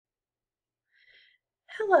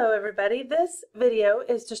Hello everybody, this video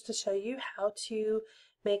is just to show you how to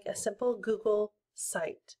make a simple Google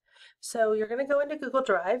site. So you're going to go into Google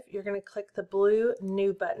Drive, you're going to click the blue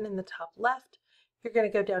New button in the top left, you're going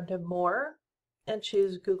to go down to More and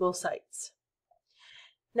choose Google Sites.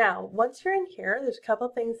 Now once you're in here, there's a couple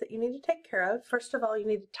things that you need to take care of. First of all, you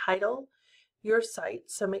need to title your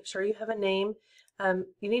site, so make sure you have a name.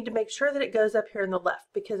 You need to make sure that it goes up here in the left,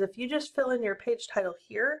 because if you just fill in your page title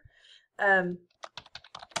here,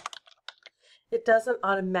 it doesn't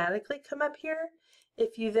automatically come up here.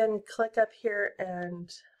 If you then click up here and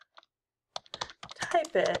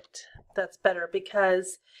type it, that's better,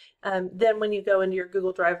 because then when you go into your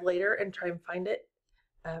Google Drive later and try and find it,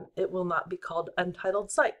 it will not be called Untitled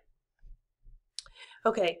Site.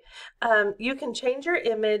 Okay, you can change your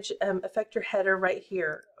image, affect your header right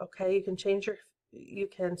here. Okay, you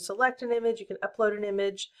can select an image, you can upload an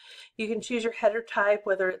image, you can choose your header type,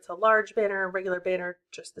 whether it's a large banner, a regular banner,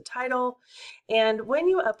 just the title. And when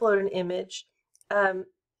you upload an image,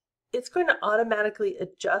 it's going to automatically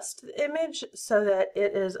adjust the image so that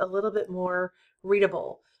it is a little bit more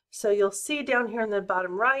readable. So you'll see down here in the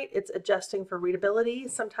bottom right, it's adjusting for readability.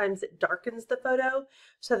 Sometimes it darkens the photo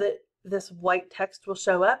so that this white text will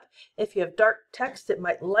show up. If you have dark text, it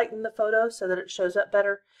might lighten the photo so that it shows up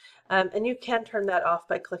better. And you can turn that off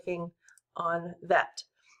by clicking on that.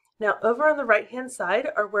 Now over on the right hand side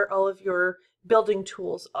are where all of your building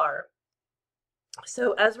tools are.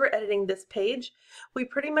 So as we're editing this page, we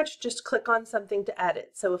pretty much just click on something to add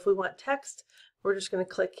it. So if we want text, we're just going to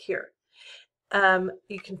click here.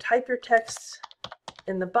 You can type your text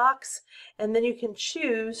in the box, and then you can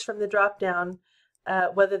choose from the drop down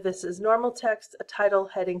whether this is normal text, a title,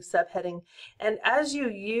 heading, subheading. And as you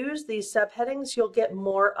use these subheadings, you'll get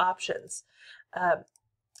more options. And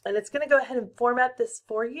it's going to go ahead and format this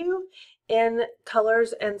for you in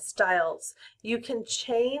colors and styles. You can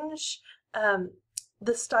change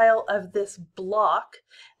the style of this block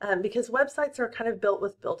because websites are kind of built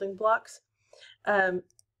with building blocks.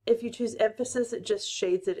 If you choose emphasis, it just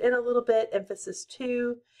shades it in a little bit, emphasis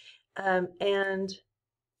 2, and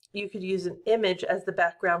you could use an image as the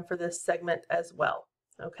background for this segment as well.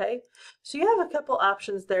 Okay, so you have a couple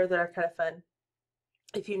options there that are kind of fun.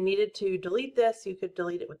 If you needed to delete this, you could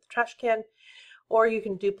delete it with the trash can, or you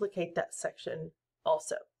can duplicate that section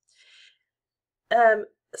also.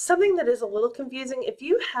 Something that is a little confusing, if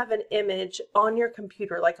you have an image on your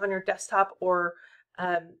computer, like on your desktop or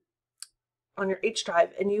on your H drive,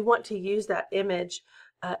 and you want to use that image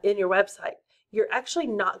in your website, you're actually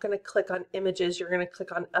not going to click on images, you're going to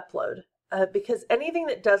click on upload because anything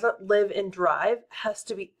that doesn't live in Drive has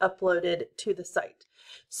to be uploaded to the site.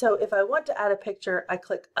 So if I want to add a picture, I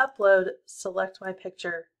click upload, select my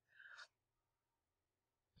picture,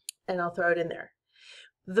 and I'll throw it in there.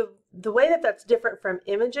 The way that that's different from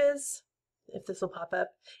images, if this will pop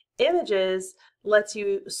up, images lets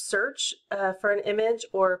you search for an image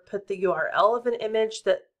or put the URL of an image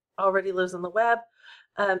that already lives on the web.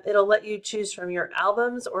 It'll let you choose from your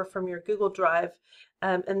albums or from your Google Drive.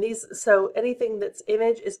 So anything that's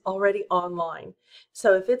image is already online.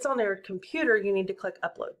 So if it's on your computer, you need to click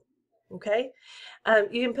upload. Okay,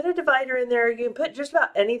 you can put a divider in there. You can put just about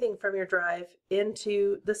anything from your drive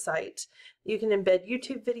into the site. You can embed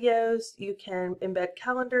YouTube videos, you can embed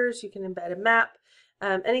calendars, you can embed a map,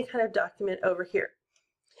 any kind of document over here.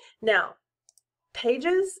 Now,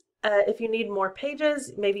 pages, if you need more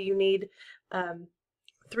pages, maybe you need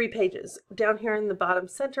 3 pages. Down here in the bottom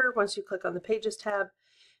center, once you click on the Pages tab,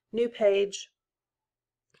 New Page,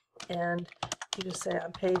 and you just say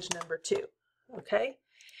on page number 2, okay?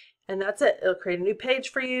 And that's it. It'll create a new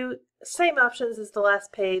page for you. Same options as the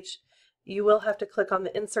last page. You will have to click on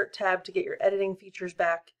the Insert tab to get your editing features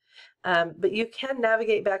back, but you can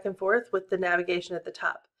navigate back and forth with the navigation at the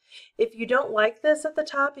top. If you don't like this at the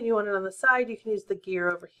top and you want it on the side, you can use the gear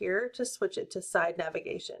over here to switch it to side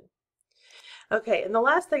navigation. Okay, and the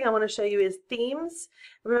last thing I want to show you is themes.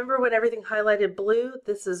 Remember when everything highlighted blue?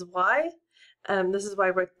 This is why. This is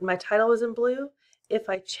why my title was in blue. If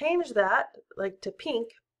I change that, like to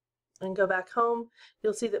pink, and go back home,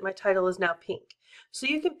 you'll see that my title is now pink. So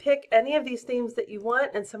you can pick any of these themes that you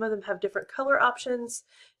want, and some of them have different color options.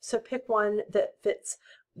 So pick one that fits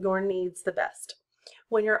your needs the best.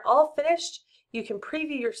 When you're all finished, you can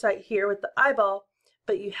preview your site here with the eyeball,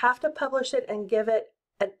 but you have to publish it and give it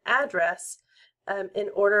an address in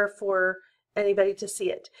order for anybody to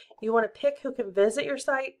see it. You want to pick who can visit your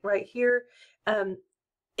site right here.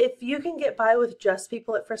 If you can get by with just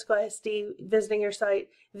people at Frisco ISD visiting your site,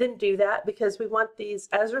 then do that, because we want these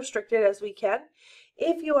as restricted as we can.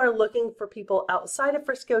 If you are looking for people outside of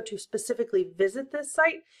Frisco to specifically visit this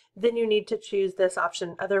site, then you need to choose this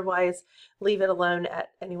option. Otherwise, leave it alone at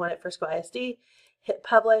anyone at Frisco ISD, hit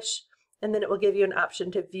publish, and then it will give you an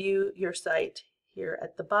option to view your site here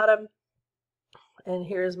at the bottom. And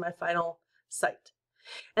here's my final site.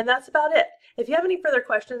 And that's about it. If you have any further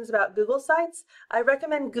questions about Google Sites, I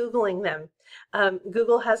recommend Googling them.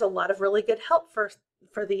 Google has a lot of really good help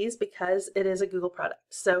for these because it is a Google product.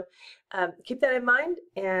 So keep that in mind,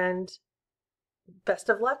 and best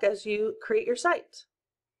of luck as you create your site.